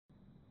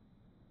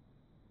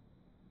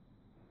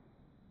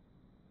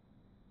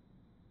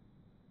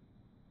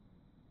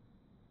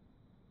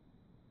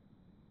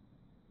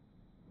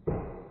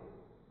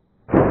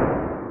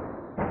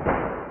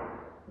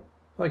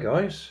Hi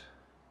guys,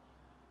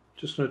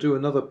 just going to do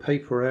another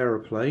paper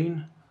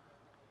aeroplane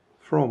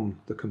from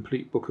the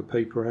Complete Book of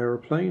Paper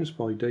Aeroplanes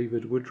by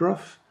David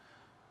Woodruff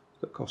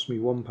that cost me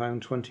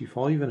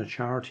 £1.25 in a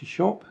charity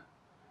shop.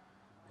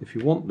 If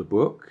you want the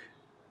book,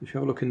 if you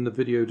have a look in the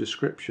video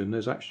description,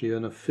 there's actually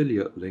an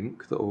affiliate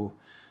link that will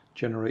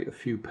generate a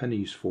few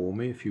pennies for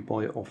me if you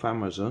buy it off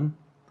Amazon.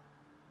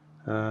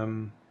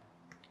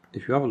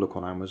 If you have a look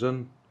on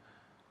Amazon,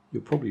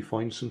 you'll probably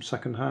find some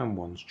second-hand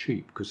ones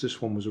cheap, because this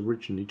one was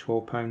originally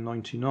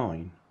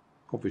 £12.99.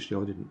 Obviously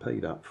I didn't pay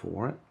that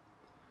for it,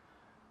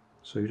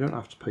 so you don't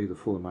have to pay the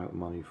full amount of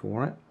money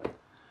for it.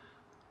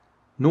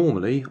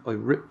 Normally I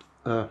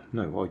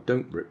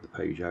don't rip the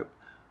page out.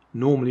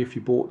 Normally if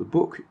you bought the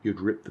book,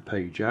 you'd rip the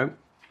page out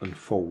and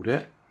fold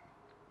it,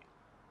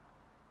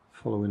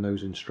 following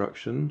those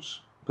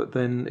instructions. But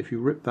then if you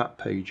rip that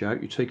page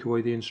out, you take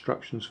away the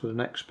instructions for the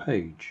next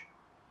page.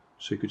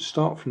 So you could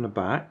start from the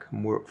back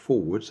and work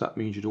forwards. That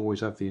means you'd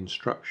always have the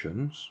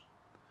instructions.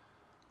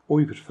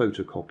 Or you could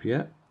photocopy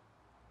it.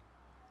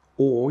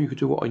 Or you could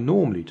do what I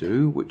normally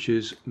do, which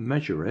is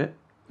measure it.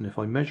 And if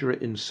I measure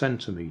it in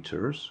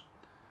centimetres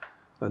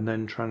and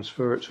then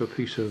transfer it to a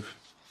piece of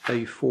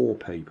A4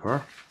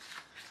 paper,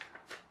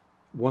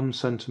 1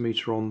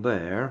 centimetre on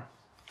there,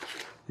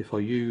 if I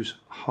use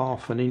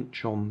 ½ an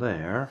inch on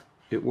there,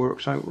 it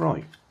works out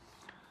right.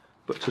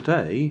 But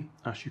today,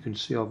 as you can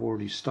see, I've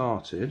already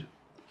started.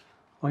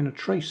 I'm going to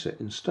trace it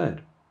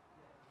instead.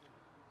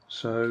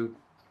 So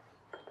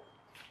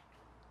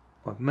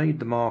I've made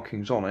the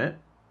markings on it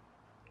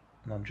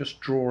and I'm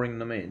just drawing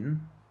them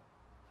in.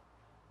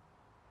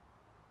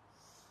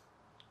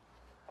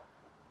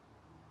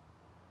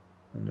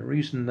 And the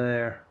reason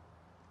they're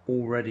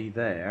already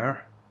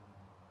there,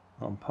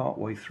 I'm part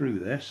way through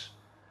this,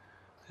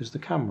 is the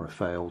camera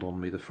failed on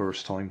me the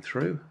first time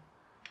through,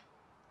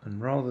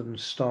 and rather than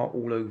start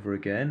all over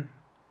again,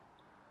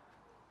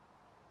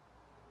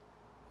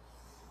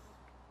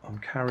 I'm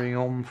carrying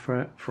on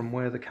from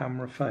where the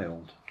camera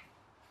failed.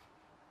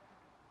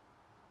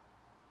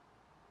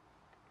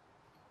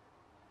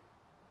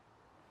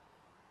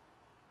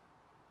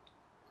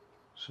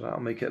 So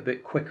that'll make it a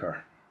bit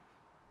quicker.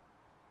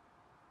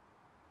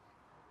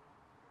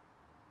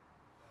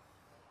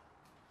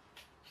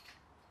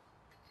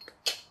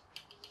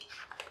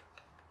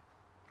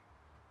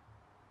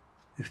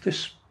 If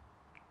this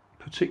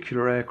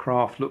particular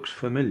aircraft looks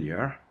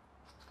familiar,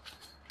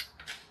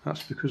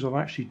 that's because I've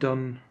actually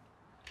done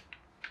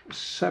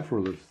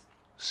several of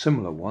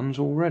similar ones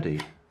already.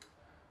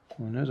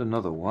 And there's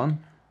another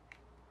one.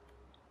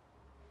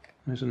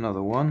 There's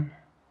another one.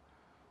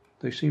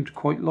 They seem to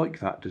quite like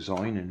that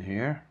design in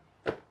here.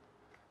 And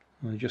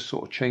they just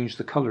sort of changed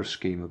the colour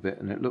scheme a bit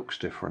and it looks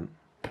different.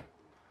 But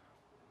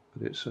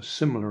it's a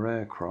similar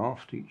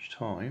aircraft each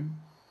time.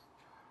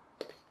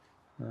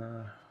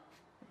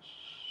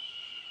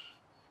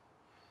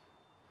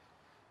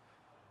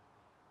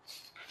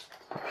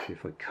 Actually,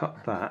 if I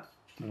cut that,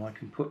 then I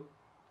can put,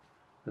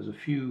 there's a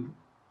few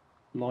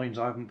lines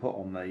I haven't put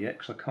on there yet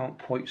because I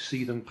can't quite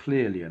see them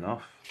clearly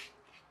enough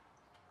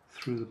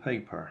through the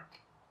paper,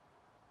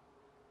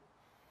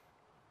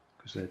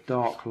 because they're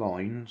dark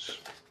lines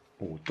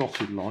or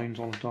dotted lines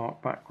on a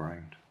dark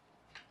background.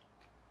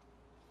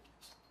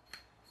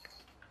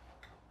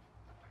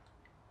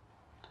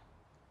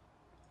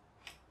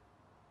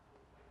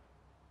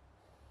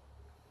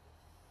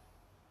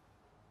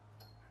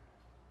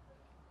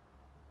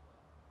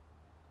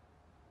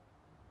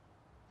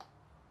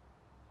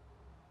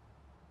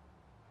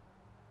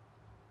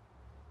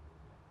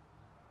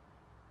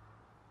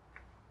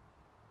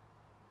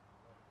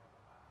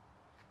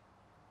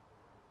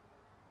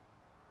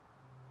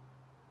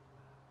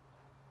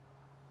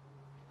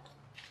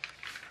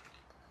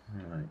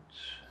 Right.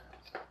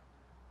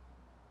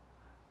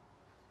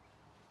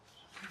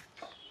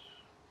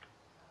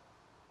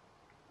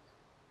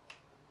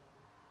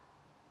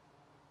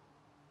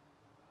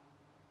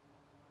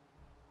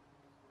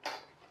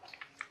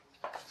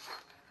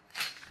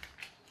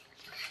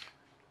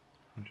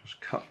 I'll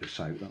just cut this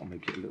out, that'll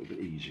make it a little bit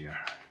easier.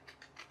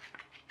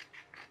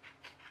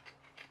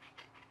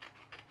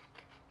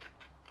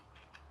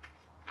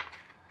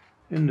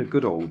 In the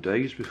good old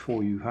days,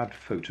 before you had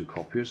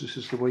photocopiers, this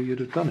is the way you'd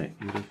have done it.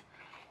 You'd have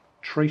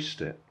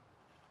traced it.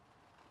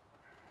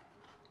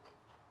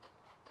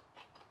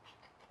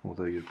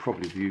 Although you'd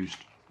probably have used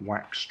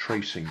wax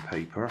tracing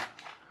paper.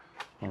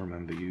 I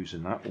remember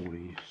using that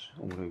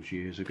all those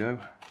years ago.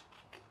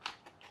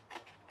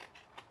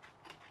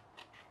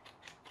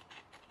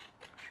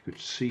 You could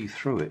see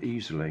through it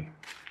easily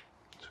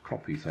to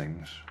copy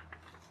things.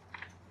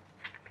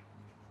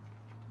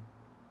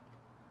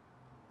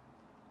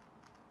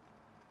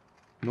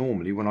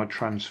 Normally when I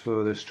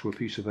transfer this to a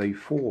piece of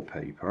A4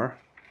 paper,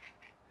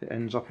 it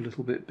ends up a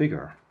little bit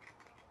bigger.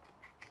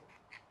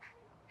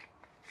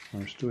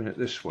 Whereas doing it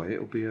this way,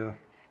 it'll be a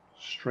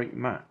straight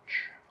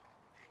match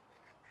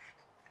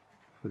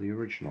for the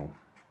original.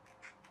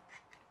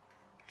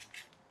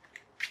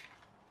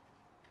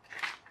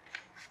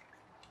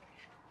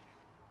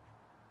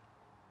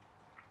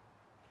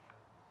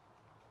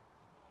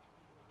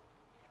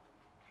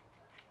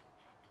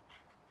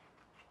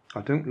 I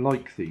don't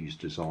like these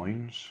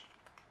designs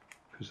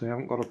because they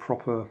haven't got a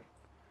proper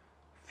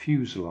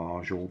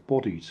fuselage or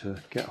body to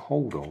get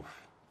hold of.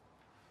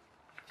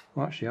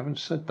 Well, actually, I haven't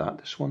said that,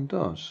 this one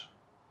does.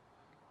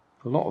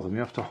 A lot of them you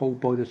have to hold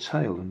by the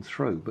tail and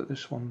throw, but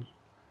this one,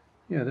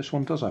 yeah, this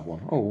one does have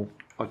one. Oh,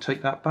 I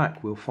take that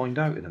back, we'll find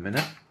out in a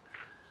minute.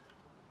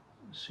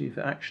 Let's see if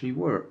it actually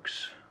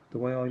works the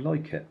way I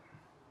like it.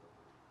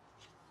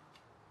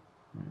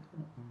 Right,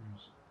 that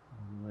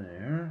one's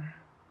there.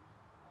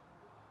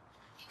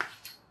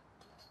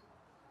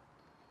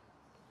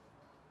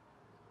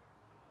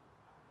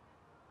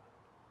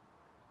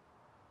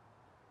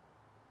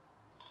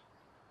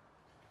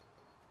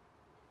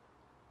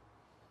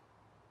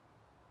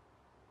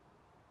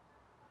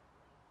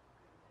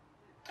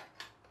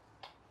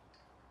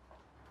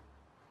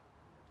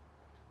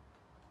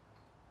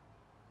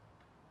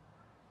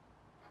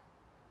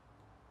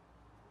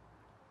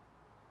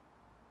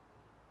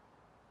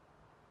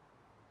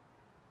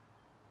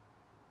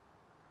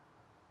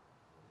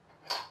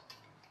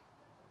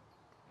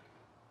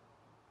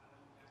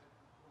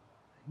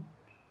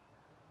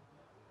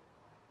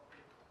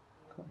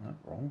 Got that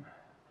wrong.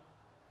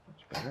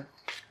 That's better.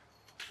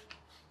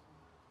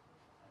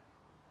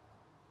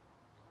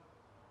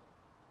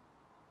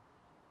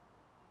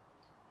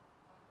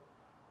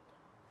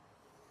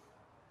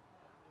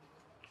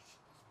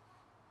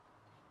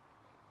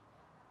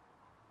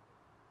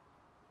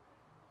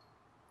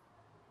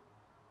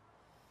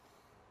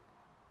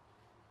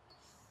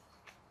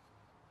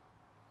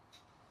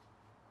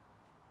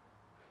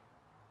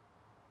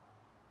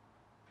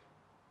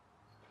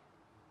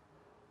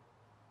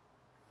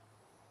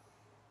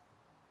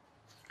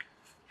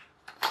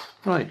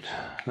 Right,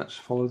 let's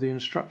follow the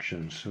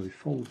instructions. So we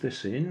fold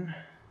this in.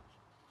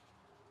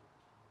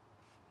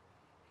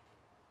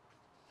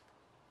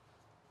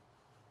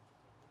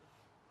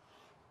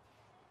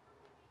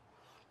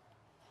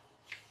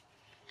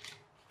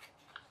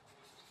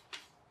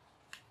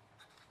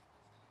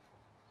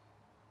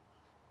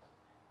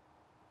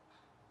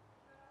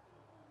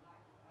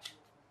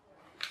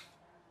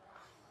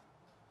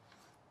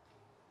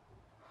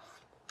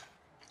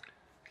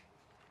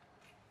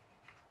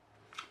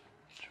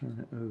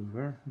 Turn it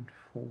over and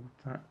fold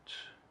that.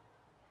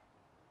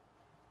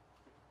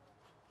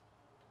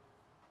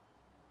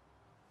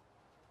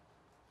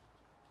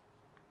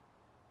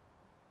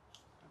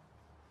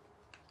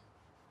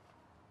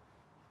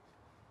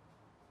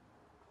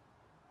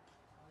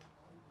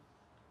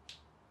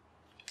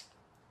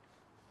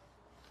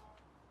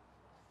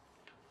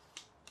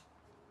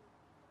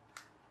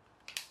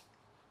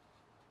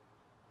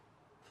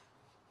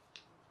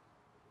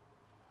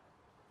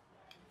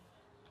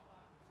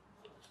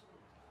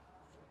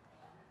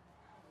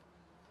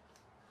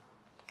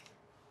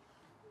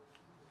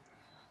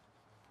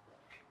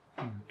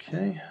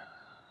 Okay,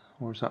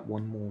 or is that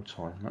one more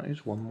time? That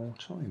is one more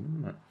time,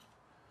 isn't it?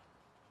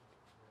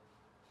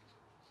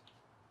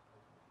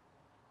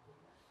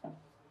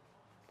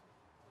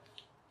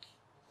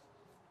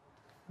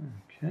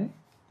 Okay,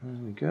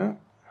 there we go.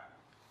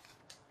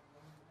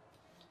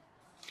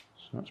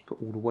 So let's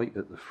put all the weight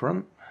at the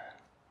front,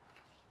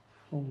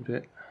 fold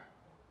it.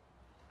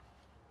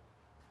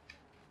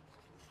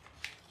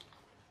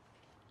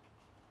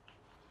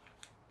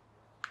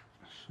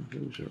 So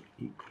those are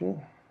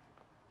equal.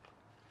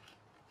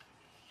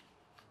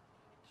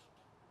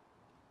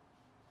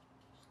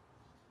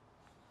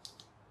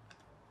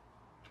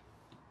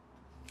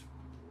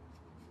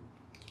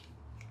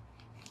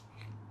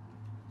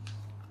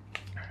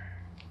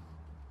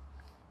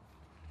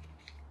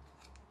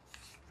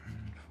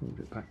 Fold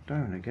it back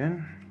down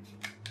again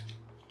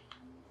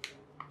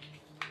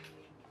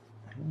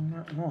along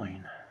that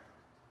line.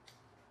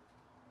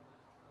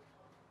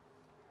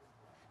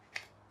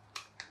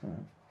 Oh,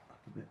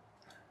 a bit.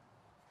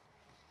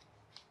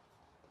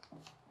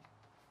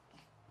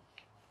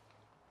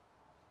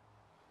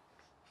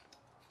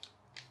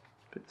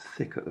 Bit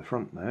thick at the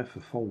front there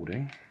for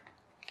folding.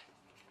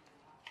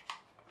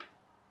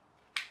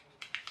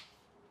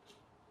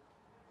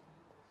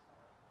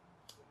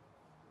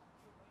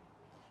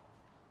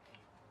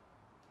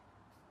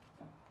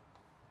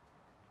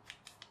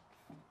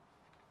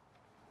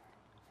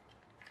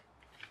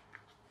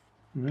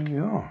 And there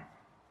we are.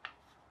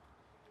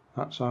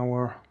 That's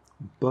our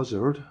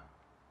Buzzard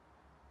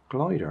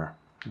glider.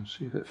 Let's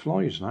see if it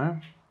flies now.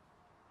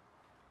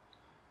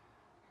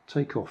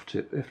 Take-off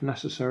tip. If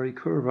necessary,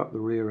 curve up the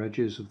rear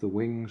edges of the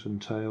wings and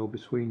tail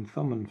between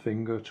thumb and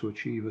finger to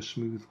achieve a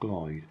smooth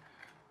glide.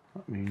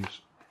 That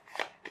means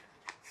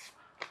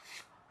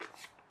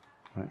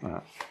like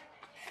that.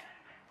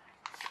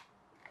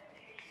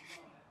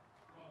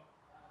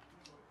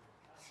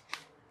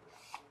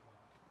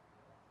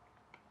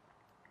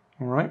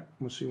 Alright,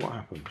 we'll see what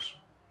happens.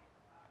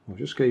 I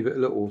just gave it a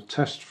little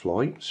test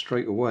flight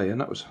straight away and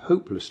that was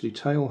hopelessly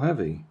tail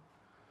heavy.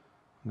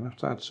 I'm going to have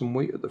to add some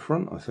weight at the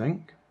front, I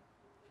think.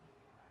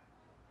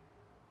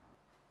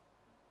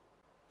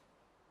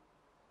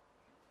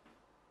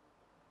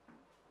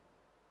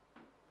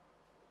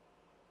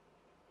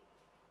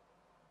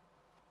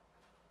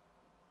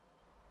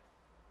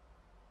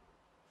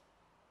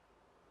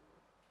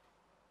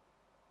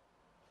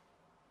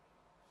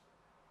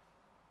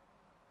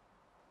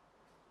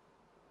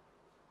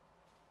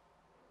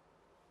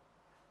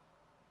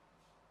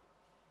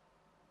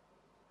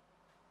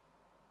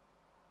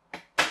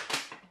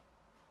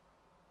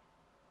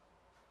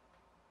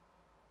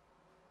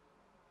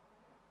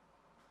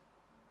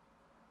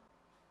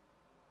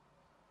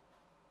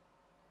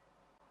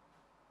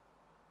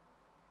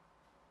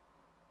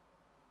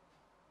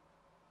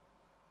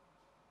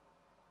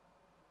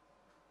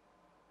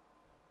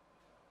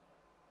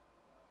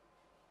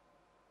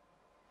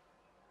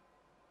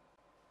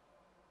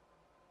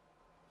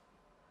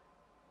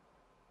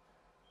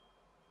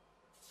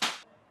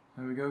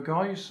 There we go,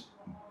 guys.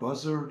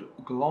 Buzzard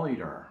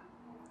glider.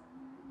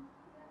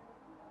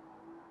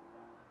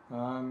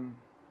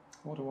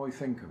 What do I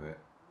think of it?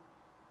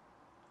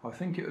 I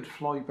think it would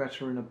fly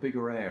better in a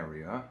bigger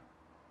area,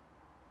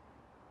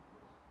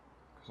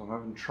 because I'm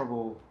having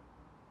trouble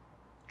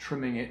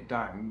trimming it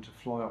down to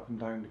fly up and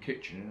down the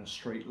kitchen in a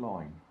straight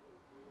line.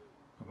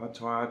 I've had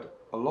to add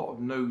a lot of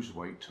nose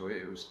weight to it.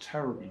 It was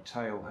terribly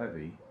tail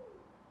heavy.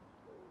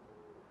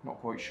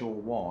 Not quite sure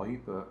why,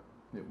 but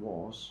it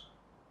was.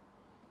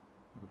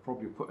 I could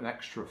probably put an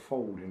extra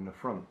fold in the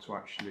front to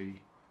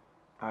actually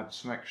add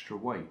some extra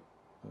weight,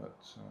 but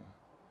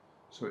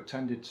so it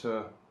tended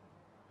to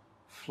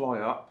fly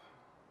up,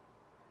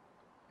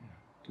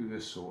 do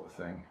this sort of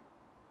thing.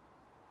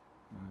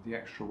 The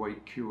extra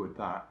weight cured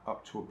that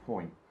up to a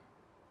point.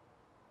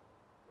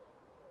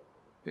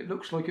 It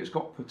looks like it's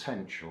got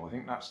potential. I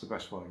think that's the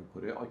best way I can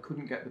put it. I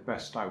couldn't get the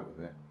best out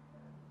of it.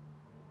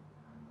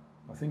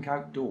 I think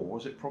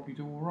outdoors it probably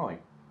do all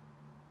right,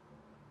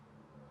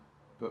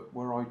 but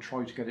where I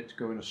tried to get it to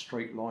go in a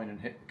straight line and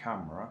hit the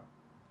camera,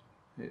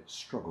 it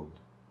struggled,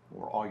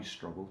 or I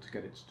struggled to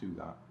get it to do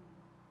that.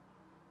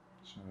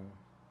 So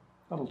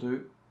that'll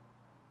do.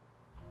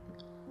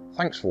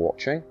 Thanks for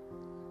watching.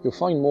 You'll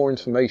find more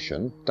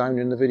information down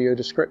in the video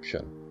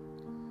description.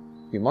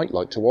 You might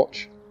like to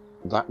watch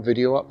that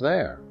video up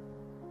there,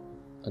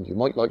 and you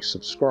might like to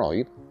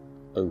subscribe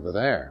over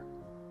there.